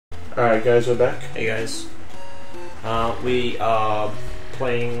Alright guys, we're back. Hey guys. We are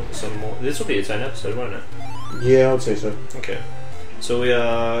playing some more. This will be its own episode, won't it? Yeah, I would say so. Okay. So we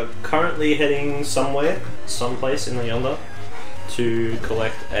are currently heading someplace in the yonder, to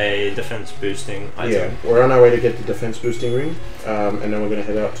collect a defense boosting item. Yeah, we're on our way to get the defense boosting ring, and then we're going to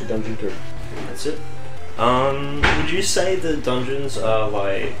head out to Dungeon 3. That's it. Would you say the dungeons are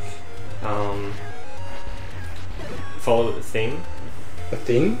like, follow the theme? A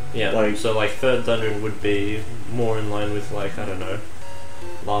theme? Yeah, so like third dungeon would be more in line with like, I don't know,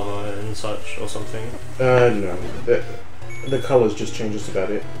 lava and such or something? No. The colours just change, just about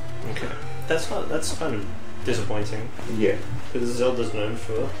it. Okay. That's kind of disappointing. Yeah. Because Zelda's known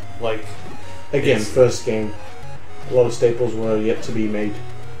for, like... Again, first game. A lot of staples were yet to be made.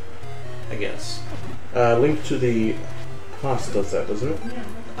 I guess. Link to the Past does that, doesn't it?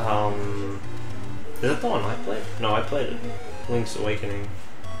 Is that the one I played? No, I played it. Link's Awakening.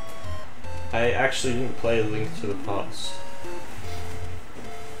 I actually didn't play Link to the Past.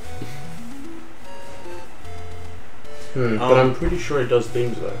 But I'm pretty sure it does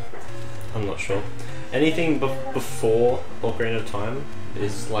themes though. I'm not sure. Anything before Ocarina of Time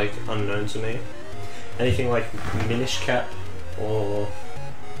is like unknown to me. Anything like Minish Cap or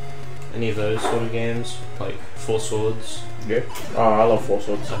any of those sort of games, like Four Swords. Yeah. Oh, I love Four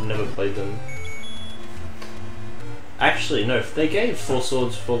Swords. I've never played them. Actually, no. They gave Four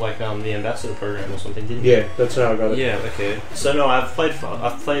Swords for like the Ambassador program or something, didn't Yeah, that's how I got it. Yeah. Okay. So no, I've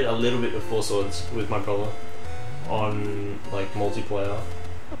played a little bit of Four Swords with my brother on like multiplayer,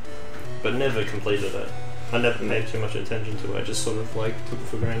 but never completed it. I never paid too much attention to it. I just sort of like took it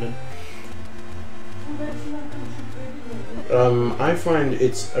for granted. I find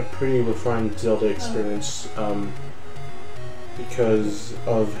it's a pretty refined Zelda experience because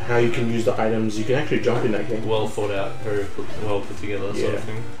of how you can use the items. You can actually jump in that game. Well thought out, very well put together sort of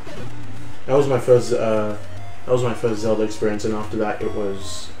thing. That was my first Zelda experience, and after that it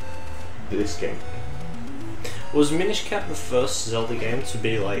was this game. Was Minish Cap the first Zelda game to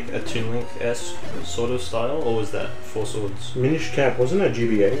be like a Toon Link-esque sort of style, or was that Four Swords? Minish Cap wasn't that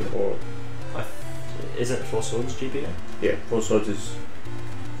GBA or? Isn't Four Swords GBA? Yeah, Four Swords is.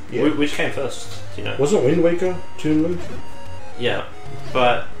 Yeah. Which came first? Do you know? Wasn't Wind Waker Toon Link? Yeah,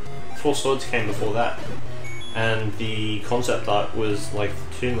 but Four Swords came before that, and the concept art was like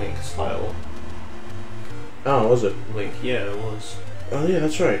Toon Link style. Oh, was it? Link, yeah, it was. Oh yeah,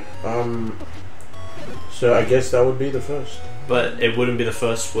 that's right. So I guess that would be the first. But it wouldn't be the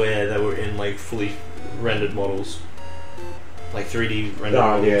first where they were in like fully rendered models, like 3D rendered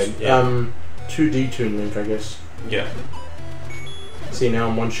models. Yeah. 2D Toon Link, I guess. Yeah. See, now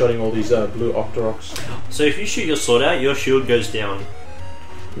I'm one-shotting all these blue Octoroks. So if you shoot your sword out, your shield goes down.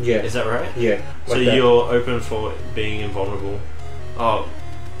 Yeah. Is that right? Yeah. So like you're open for being invulnerable. Oh.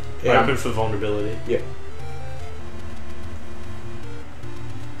 Yeah. Open for vulnerability. Yeah.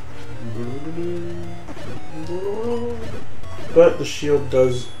 But the shield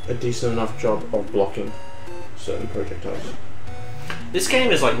does a decent enough job of blocking certain projectiles. This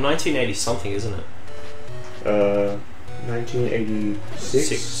game is like 1980 something, isn't it?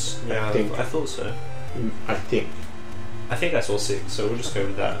 1986. Yeah, I think. I thought so. I think. I think I saw 6, so we'll just go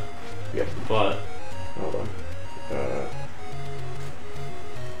with that. Yeah. But hold on.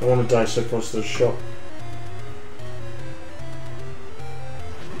 I want to dice across the shop.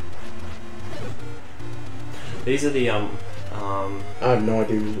 these are the I have no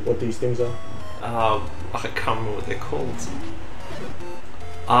idea what these things are. I can't remember what they're called.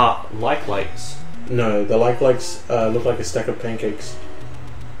 Likes. No, the likes look like a stack of pancakes.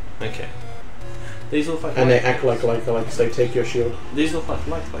 Okay. These look like. And they act like likes. They take your shield. These look like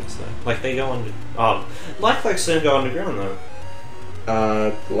likes though. Like they go under. Likes don't go underground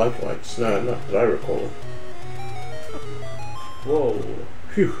though. Likes. No, not that I recall. Whoa.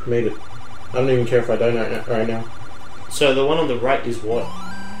 Phew, made it. I don't even care if I die right now. So the one on the right is what?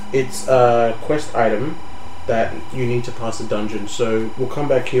 It's a quest item that you need to pass a dungeon. So we'll come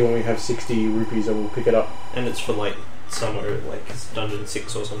back here when we have 60 rupees and we'll pick it up. And it's for like somewhere like dungeon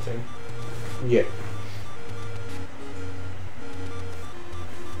 6 or something. Yeah.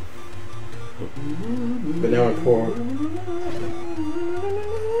 But now I'm poor.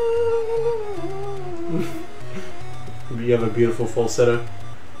 You have a beautiful falsetto.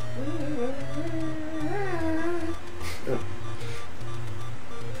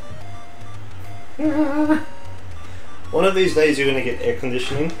 One of these days you're going to get air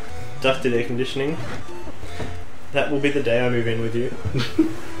conditioning, ducted air conditioning. That will be the day I move in with you.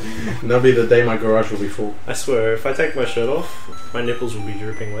 That'll be the day my garage will be full. I swear, if I take my shirt off, my nipples will be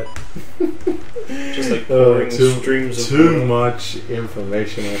dripping wet. Just like pouring streams of too water. much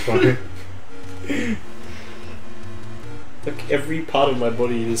information. I find. Like every part of my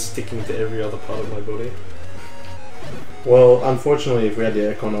body is sticking to every other part of my body. Well, unfortunately, if we had the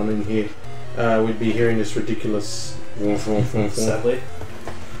aircon on in here, we'd be hearing this ridiculous. Sadly,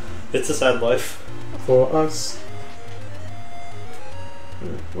 it's a sad life. For us.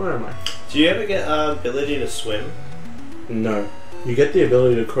 Where am I? Do you ever get ability to swim? No. You get the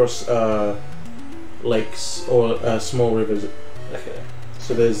ability to cross lakes or small rivers. Okay.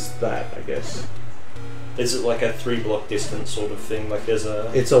 So there's that, I guess. Is it like a 3-block distance sort of thing? Like there's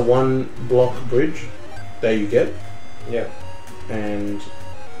a... It's a 1-block bridge that you get. Yeah. And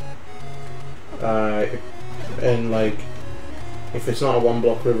like, if it's not a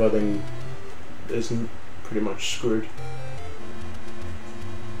 1-block river, then it's pretty much screwed.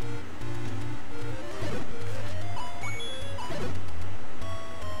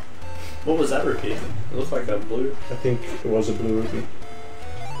 What was that rupee? It looked like a blue. I think it was a blue rupee.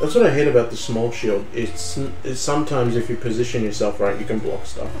 That's what I hate about the small shield. It's sometimes if you position yourself right, you can block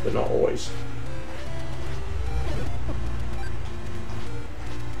stuff, but not always.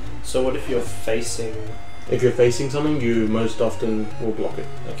 So what if you're facing... If you're facing something, you most often will block it.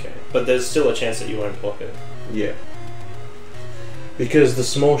 Okay. But there's still a chance that you won't block it. Yeah. Because the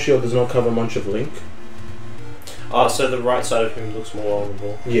small shield does not cover much of Link. Ah, so the right side of him looks more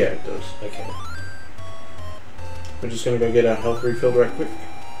vulnerable. Yeah, it does. Okay. We're just gonna go get our health refilled right quick.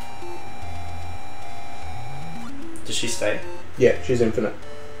 Does she stay? Yeah, she's infinite.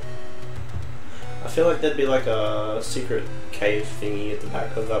 I feel like there'd be like a secret cave thingy at the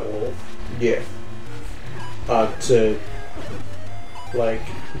back of that wall. Yeah. To like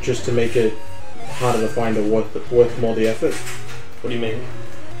just to make it harder to find or worth more the effort. What do you mean?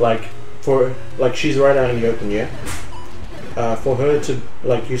 Like she's right out in the open, yeah. For her to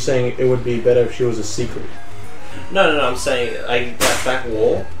like you're saying it would be better if she was a secret. No. I'm saying that back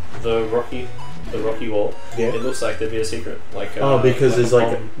wall, the rocky wall. Yeah. It looks like there'd be a secret. Like because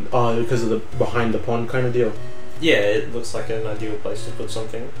like there's because of the behind the pond kind of deal. Yeah, it looks like an ideal place to put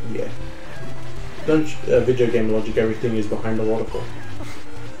something. Yeah. Don't video game logic, everything is behind the waterfall.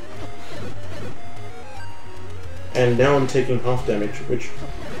 And now I'm taking half damage, which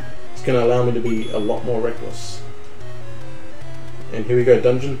is going to allow me to be a lot more reckless. And here we go,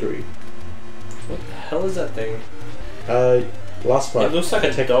 Dungeon 3. What the hell is that thing? Last part. It looks like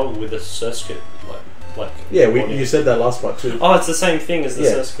a dog with a surskit, like. Yeah, you said that last part too. Oh, it's the same thing as the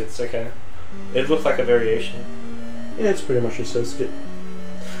Yeah. surskits. Okay. It looked like a variation. Yeah, it's pretty much a surskit.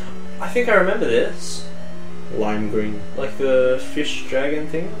 I think I remember this. Lime green. Like the fish dragon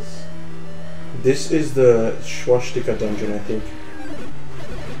things. This is the Swastika dungeon, I think.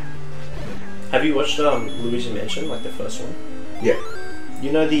 Have you watched Luigi Mansion, like the first one? Yeah.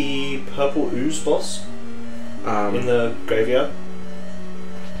 You know the purple ooze boss in the graveyard?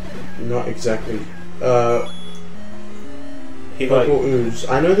 Not exactly. He Purple ooze.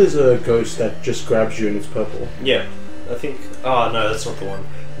 I know there's a ghost that just grabs you and it's purple. Yeah, I think. Oh no, that's not the one.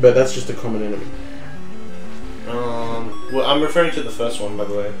 But that's just a common enemy. Well, I'm referring to the first one, by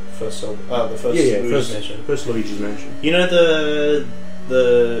the way. The first Luigi's Mansion. First Luigi's Mansion. You know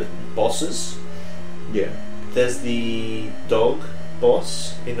the bosses? Yeah. There's the dog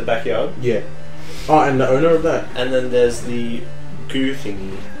boss in the backyard. Yeah. Oh, and the owner of that. And then there's the goo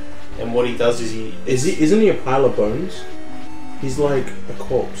thingy. And what he does is Isn't he a pile of bones? He's like a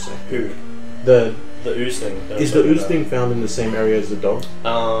corpse. Who? The ooze thing. Is the ooze thing found in the same area as the dog?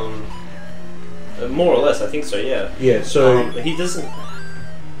 More or less, I think so. Yeah. Yeah. So he doesn't.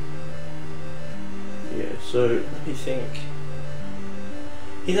 Yeah. So let me think.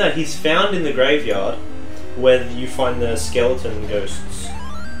 He's found in the graveyard where you find the skeleton ghosts,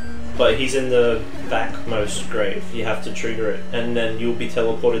 but he's in the backmost grave. You have to trigger it, and then you'll be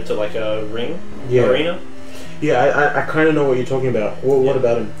teleported to like a arena. Yeah, I kind of know what you're talking about. What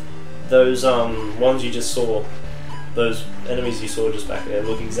about him? Those ones you just saw, those enemies you saw just back there,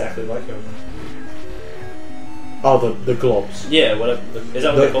 look exactly like him. Oh, the globs. Yeah, whatever. Is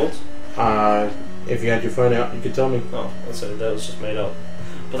that what they're called? If you had your phone out, you could tell me. Oh, so that was just made up.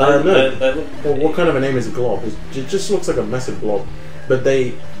 But no. they look. Well, what kind of a name is a glob? It just looks like a massive blob. But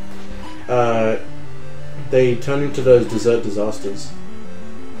they turn into those desert disasters.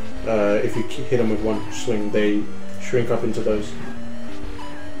 If you hit them with one swing, they shrink up into those.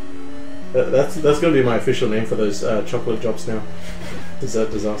 That's going to be my official name for those chocolate drops now.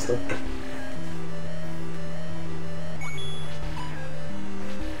 Desert disaster.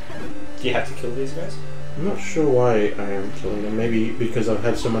 Do you have to kill these guys? I'm not sure why I am killing them. Maybe because I've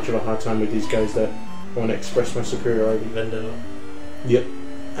had so much of a hard time with these guys that I want to express my superiority. Vendetta. Yep.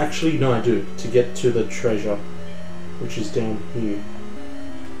 Actually, no, I do. To get to the treasure, which is down here.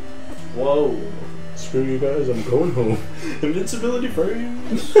 Whoa. Screw you guys, I'm going home. Invincibility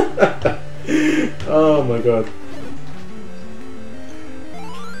frames. Oh my god.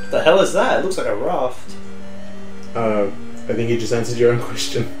 What the hell is that? It looks like a raft. I think you just answered your own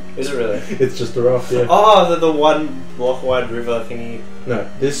question. Is it really? It's just a raft, yeah. Oh, the one block wide river thingy. No,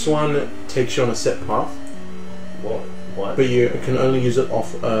 this one takes you on a set path. What? But you can only use it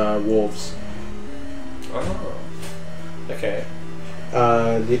off wharves. Oh. Okay.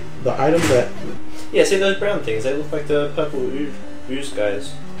 The item that... Yeah, see those brown things? They look like the purple ooze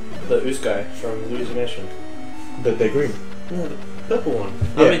guys. The ooze guy from Luigi's Mansion. But they're green. No, the purple one.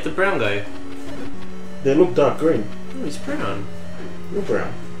 Yeah. I mean, the brown guy. They look dark green. Oh, he's brown. You're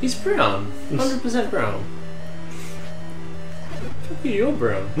brown. He's brown. 100% brown. Fuck you, you're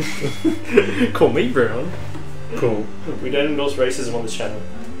brown. Call me brown. Cool. We don't endorse racism on this channel.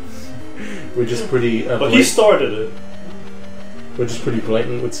 We're just pretty... but he started it. We're just pretty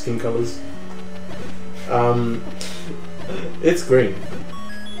blatant with skin colours. It's green.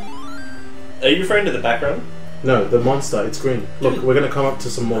 Are you referring to the background? No, the monster, it's green. Look, we're gonna come up to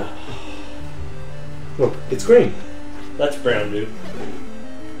some more. Look, it's green. That's brown, dude.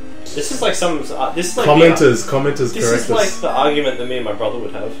 This is like some... this is like commenters this correct is like us. the argument that me and my brother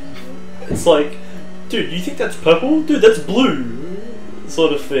would have. It's like, dude, you think that's purple? Dude, that's blue.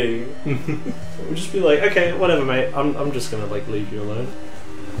 Sort of thing. We'll just be like, okay, whatever, mate. I'm just gonna like leave you alone.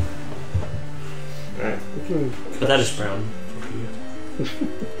 Alright, But that is brown.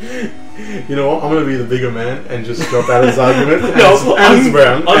 You know what? I'm gonna be the bigger man and just drop out his argument. No, and it's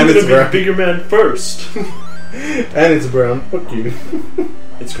brown. I'm and gonna it's be brown. the bigger man first. And it's brown. Fuck you.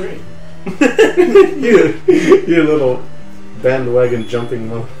 It's green. you little bandwagon jumping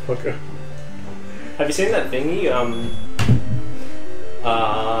motherfucker. Have you seen that thingy?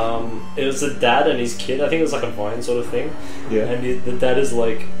 It was the dad and his kid. I think it was like a Vine sort of thing. Yeah. And the dad is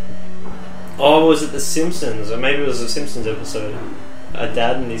like, oh, was it The Simpsons? Or maybe it was a Simpsons episode. A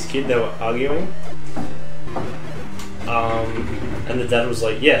dad and his kid, they were arguing. And the dad was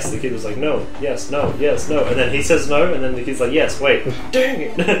like, yes. The kid was like, no, yes, no, yes, no. And then he says no, and then the kid's like, yes, wait. Dang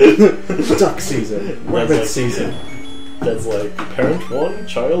it! Duck season. Rabbit like, season. That's like, parent 1,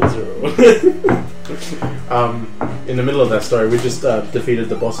 child 0. In the middle of that story, we just defeated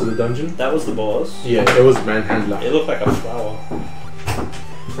the boss of the dungeon. That was the boss. Yeah, it was Manhandler. It looked like a flower.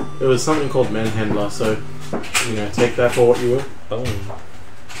 It was something called Manhandler, so, you know, take that for what you will. Boom.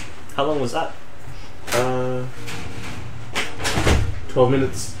 How long was that? 12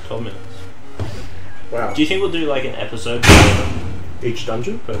 minutes. 12 minutes. Wow. Do you think we'll do like an episode per Each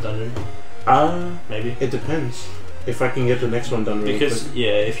dungeon? dungeon? Maybe. It depends. If I can get the next one done really Because, quick.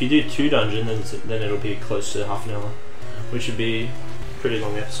 yeah, if you do 2 dungeons, then it'll be close to half an hour. Which would be a pretty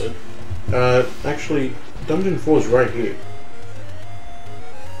long episode. Actually, Dungeon 4 is right here.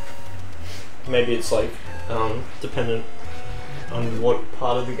 Maybe it's like, dependent on what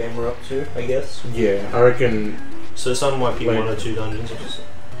part of the game we're up to, I guess. Yeah, I reckon... So some might be Later. 1 or 2 dungeons, just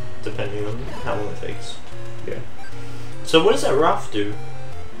depending on how long it takes. Yeah. So what does that raft do?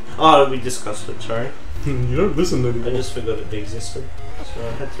 Oh, we discussed it, sorry. You don't listen to I me. just forgot it existed, so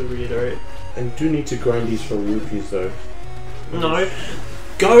I had to reiterate. I do need to grind these for rupees though. No.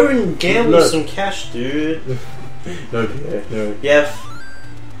 Go and gamble No. some cash, dude. No, yeah, no.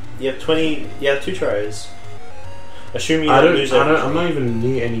 You have 20. You have 2 tries. Assume you I don't lose every I'm not even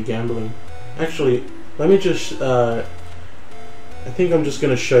near any gambling. Actually, let me just... I think I'm just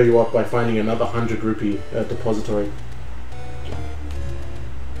going to show you up by finding another 100 rupee depository.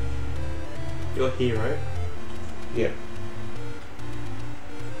 You're here, right? Yeah.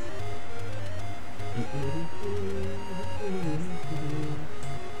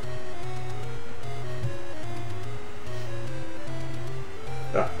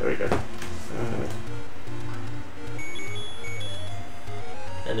 Ah, there we go.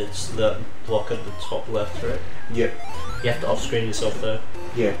 And it's the block at the top left, right? Yeah. You have to off-screen yourself though.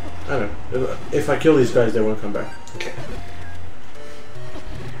 Yeah, I know. If I kill these guys, they won't come back. Okay.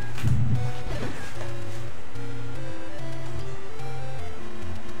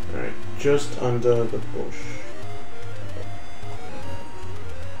 Alright, just under the bush.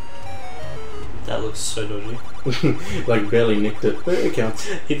 That looks so dodgy. Like barely nicked it, but it counts.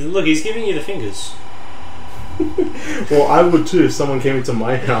 Look, he's giving you the fingers. Well, I would too if someone came into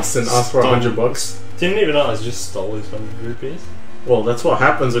my house and asked for $100. Didn't even ask, just stole his 100 rupees. Well, that's what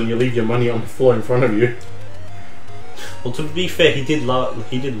happens when you leave your money on the floor in front of you. Well, to be fair, he did lock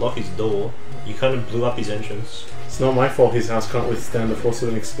his door. You kind of blew up his entrance. It's not my fault his house can't withstand the force of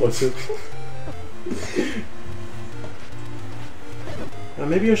an explosive.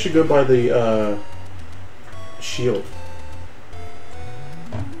 Maybe I should go by the shield.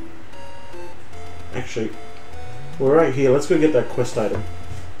 Actually, we're right here. Let's go get that quest item.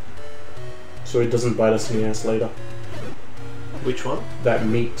 So it doesn't bite us in the ass later. Which one? That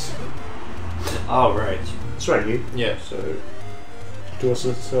meat. Oh, right. It's right here. Yeah. So, do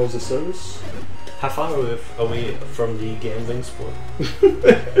ourselves a service. How far are we from the gambling spot?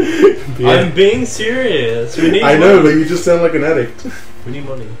 Yeah. I'm being serious. We need I money. know, but you just sound like an addict. We need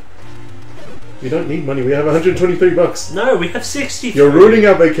money. We don't need money. We have 123 bucks. No, we have 63. You're ruining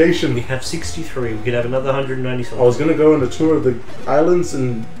our vacation. We have 63. We could have another 190 something. I was gonna go on a tour of the islands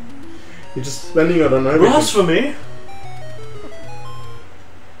and you're just spending it on everything. Blasphemy!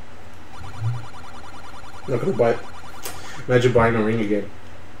 Not gonna buy it. Imagine buying a ring again.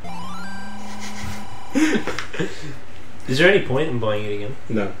 Is there any point in buying it again?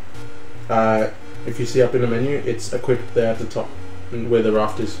 No. If you see up in the menu, it's equipped there at the top, where the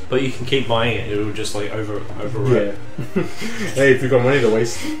raft is. But you can keep buying it. It will just like override. Yeah. Hey, if you've got money to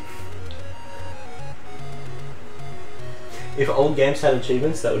waste. If old games had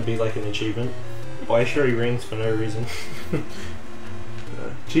achievements, that would be like an achievement. Buy 3 rings for no reason.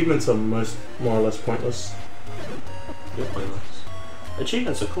 Achievements are more or less pointless. You're pointless.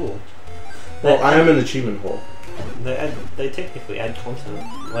 Achievements are cool. Well, I am an achievement whore. They technically add content.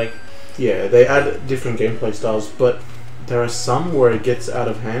 Like, yeah, they add different gameplay styles, but there are some where it gets out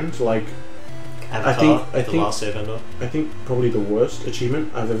of hand. Like, Avatar, I the think last Airbender. I think probably the worst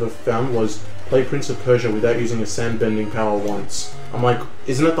achievement I've ever found was play Prince of Persia without using a sand bending power once. I'm like,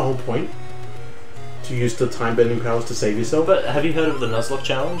 isn't that the whole point? To use the time bending powers to save yourself? But have you heard of the Nuzlocke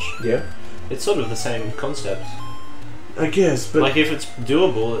challenge? Yeah. It's sort of the same concept. I guess, but like if it's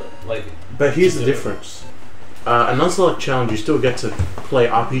doable, like. But here's the difference. A Nuzlocke challenge, you still get to play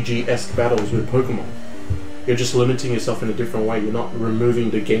RPG-esque battles with Pokemon. You're just limiting yourself in a different way. You're not removing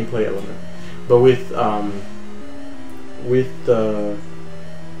the gameplay element. But with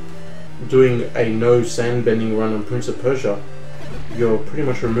doing a no sand bending run on Prince of Persia, you're pretty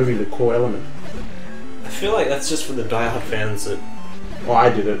much removing the core element. I feel like that's just for the diehard fans that. Oh, I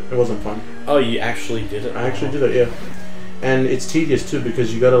did it. It wasn't fun. Oh, you actually did it? I actually did it, yeah. And it's tedious too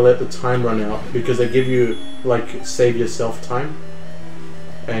because you gotta let the time run out because they give you like save yourself time,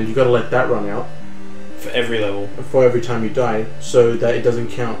 and you gotta let that run out for every level, for every time you die, so that it doesn't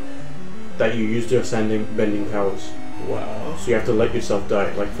count that you used your sand bending powers. Wow. So you have to let yourself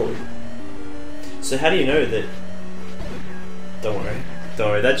die like fully. So how do you know that? Don't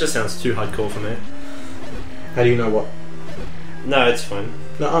worry. That just sounds too hardcore for me. How do you know what? No, it's fine.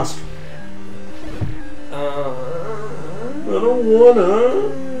 No, ask. I don't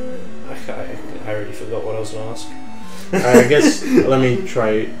wanna. I already forgot what I was gonna ask. I guess let me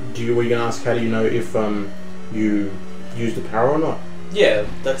try. Were you gonna ask how do you know if you use the power or not? Yeah,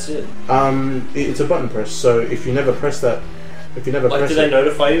 that's it. It's a button press. So if you never press that, do they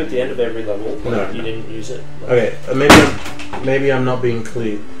notify you at the end of every level when no, you didn't use it? Like, okay, maybe I'm not being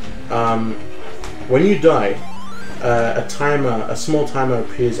clear. When you die, a small timer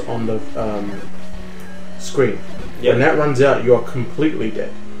appears on the screen. Yep. When that runs out, you are completely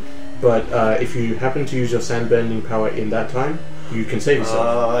dead. But if you happen to use your sand bending power in that time, you can save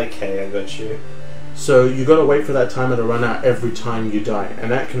yourself. Okay, I got you. So you got to wait for that timer to run out every time you die,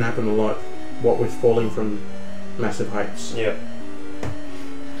 and that can happen a lot. What with falling from massive heights. Yep.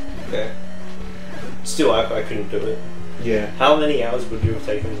 Okay. Still, I couldn't do it. Yeah. How many hours would you have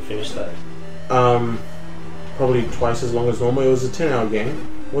taken to finish that? Probably twice as long as normal. It was a 10-hour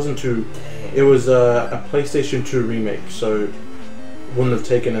game. It wasn't too. It was a PlayStation 2 remake, so it wouldn't have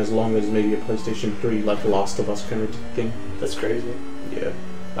taken as long as maybe a PlayStation 3, like Last of Us kind of thing. That's crazy. Yeah.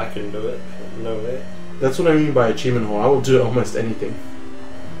 I couldn't do it. No way. That's what I mean by achievement hole. I will do almost anything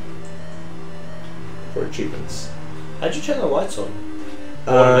for achievements. How'd you turn the lights on?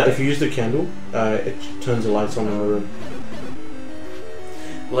 If you use the candle, it turns the lights on in the room.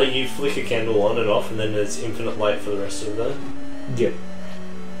 Like you flick a candle on and off, and then there's infinite light for the rest of the. Yeah.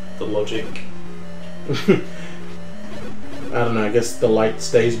 The logic. I don't know. I guess the light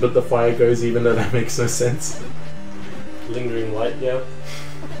stays, but the fire goes, even though that makes no sense. Lingering light, yeah.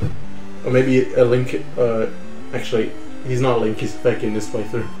 Or maybe a Link. Actually, he's not Link. He's Feck in this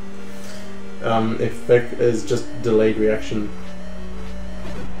playthrough. If Feck is just delayed reaction,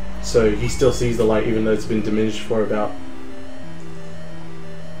 so he still sees the light even though it's been diminished for about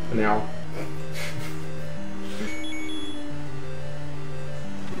an hour.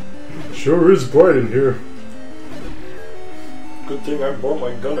 Sure is bright in here. Good thing I brought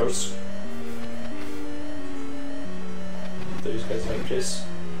my gunners. Those guys like piss.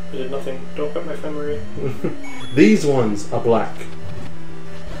 I did nothing. Don't hurt my family. These ones are black.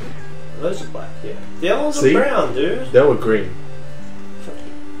 Those are black, yeah. The other ones See? are brown, dude. They were green. Fuck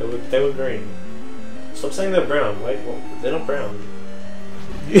you. They were green. Stop saying they're brown. Wait, what? They're not brown.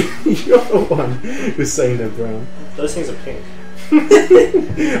 You're the one who's saying they're brown. Those things are pink.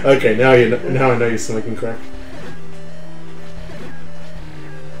 Okay, now I know you're smoking crack.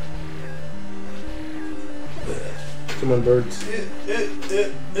 Come on, birds.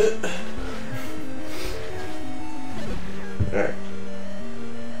 Alright.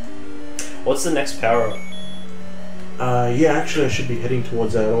 What's the next power up? Yeah, actually I should be heading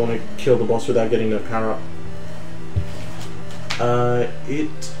towards that. I don't want to kill the boss without getting the power up.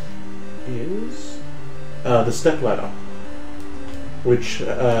 It is the step ladder, which,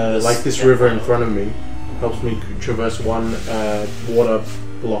 like this river in front of me, helps me traverse one water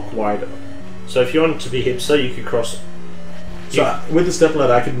block wider. So if you wanted to be hipster, you could cross. So with the step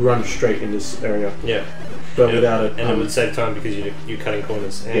ladder, I could run straight in this area. Yeah. But without it, and it would save time because you're cutting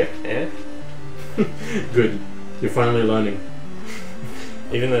corners. Yeah. Good. You're finally learning.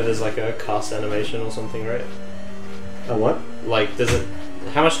 Even though there's like a cast animation or something, right? A what? Like, does it?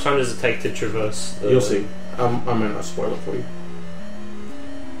 How much time does it take to traverse? You'll see. I'm gonna spoil it for you.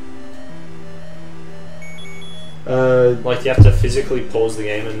 Like, you have to physically pause the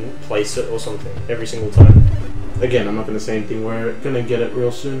game and place it or something every single time. Again, I'm not gonna say anything. We're gonna get it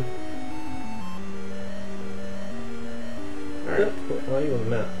real soon. Alright. Why are you on the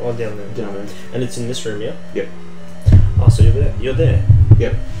map? Oh, down there. Down there. And it's in this room, yeah? Yep. Oh, so you're there. You're there.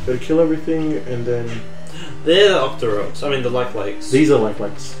 Yep. Gotta kill everything and then... They're the Octoroks. I mean, the like lakes. These are like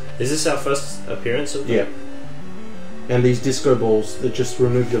lights. Is this our first appearance of them? Yeah. And these disco balls that just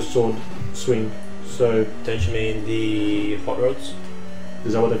remove your sword swing. So... Don't you mean the hot rods?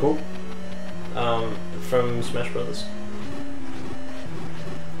 Is that what they're called? From Smash Brothers.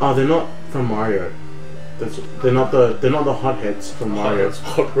 Oh, they're not from Mario. They're not the hotheads from Mario.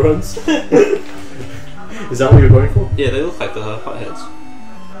 Hot rods. Is that what you're going for? Yeah, they look like the hotheads.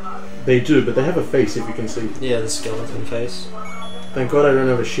 They do, but they have a face if you can see. Yeah, the skeleton face. Thank God I don't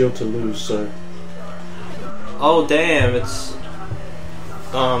have a shield to lose, so... Oh damn, it's...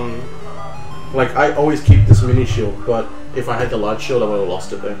 Like, I always keep this mini shield, but if I had the large shield I would have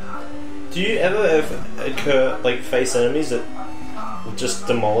lost it there. Do you ever face enemies that will just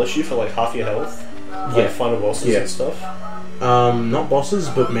demolish you for like half your health? Like final bosses and stuff? Not bosses,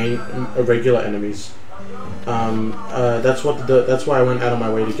 but regular enemies. That's why I went out of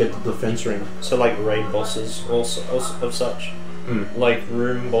my way to get the defense ring. So like raid bosses also of such? Like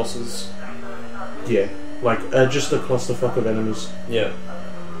room bosses? Yeah. Like, just a clusterfuck of enemies. Yeah.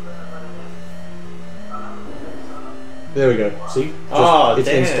 There we go. See? It's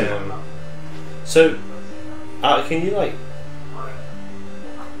damn. Instant. So, can you like...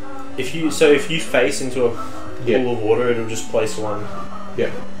 If you face into a pool of water, it'll just place one. Yeah.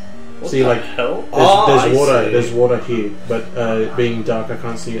 What see, the like, hell? There's water. See. There's water here, but being dark, I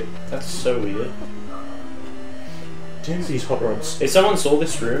can't see it. That's so weird. Damn these hot rods. If someone saw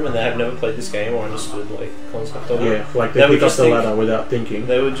this room and they have never played this game or understood like concept of it, like they pick up the ladder without thinking.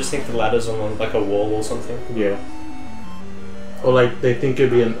 They would just think the ladder's on like a wall or something. Yeah. Or like they think it'd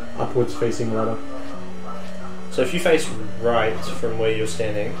be an upwards facing ladder. So if you face right from where you're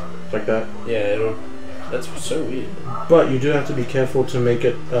standing, like that. Yeah, that's so weird. But you do have to be careful to make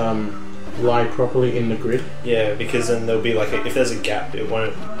it lie properly in the grid. Yeah, because then there'll be like if there's a gap, it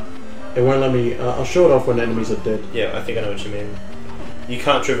won't let me. I'll show it off when enemies are dead. Yeah, I think I know what you mean. You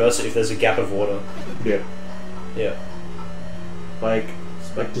can't traverse it if there's a gap of water. Yeah. Yeah. Like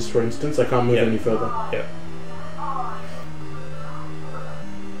this, for instance, I can't move any further. Yeah.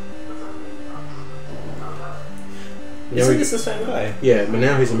 Isn't this the same guy? Yeah, but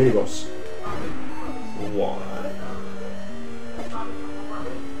now he's a mini boss. Why?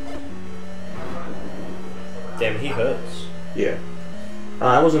 Damn, he hurts. Yeah.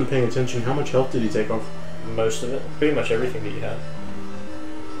 I wasn't paying attention. How much health did he take off? Most of it. Pretty much everything that you have.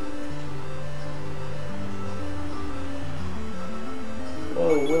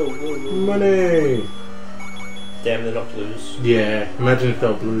 Whoa. Money! Damn, they're not blues. Yeah, imagine if they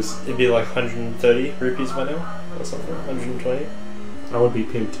were blues. It'd be like 130 rupees by now, or something. 120. I would be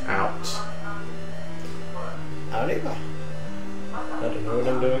pimped out. I don't know what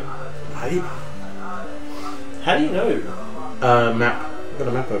I'm doing. How do you know? Map. I've got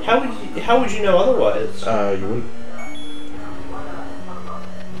a map open. How would you know otherwise? You wouldn't.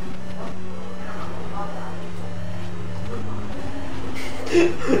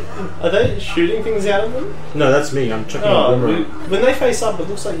 Are they shooting things out of them? No, that's me. I'm chucking a boomerang. When they face up, it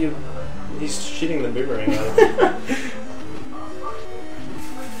looks like he's shooting the boomerang out of them.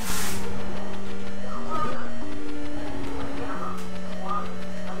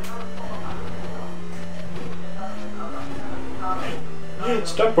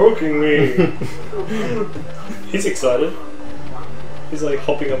 Stop poking me! He's excited. He's like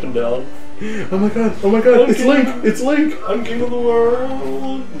hopping up and down. Oh my god, it's Link! It's Link! I'm king of the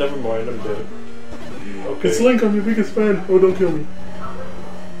world! Never mind, I'm dead. Okay. It's Link, I'm your biggest fan. Oh, don't kill me.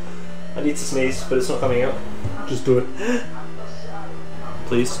 I need to sneeze, but it's not coming out. Just do it.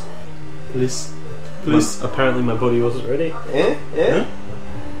 Please. Please. Apparently my body wasn't ready. Huh?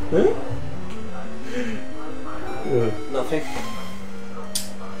 Nothing.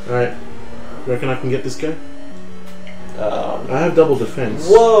 Alright. Reckon I can get this guy? I have double defense.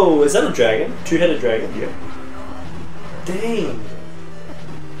 Whoa, is that a dragon? Two-headed dragon? Yeah. Dang.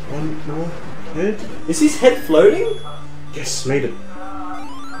 One more head? Is his head floating? Yes, made it.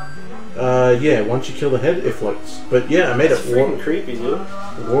 Yeah, once you kill the head, it floats. But yeah, I made That's it. freaking creepy, dude.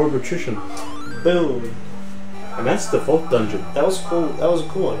 War of Attrition. Boom. And that's the 4th dungeon. That was cool. That was a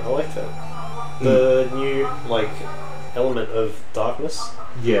cool one. I like that. The new, like, element of darkness.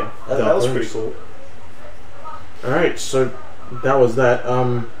 Yeah. That was pretty cool. Alright, so that was that.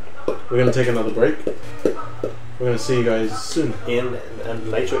 We're gonna take another break. We're gonna see you guys soon. In a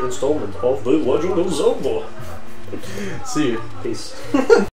later installment of The Legend of Zelda. See you. Peace.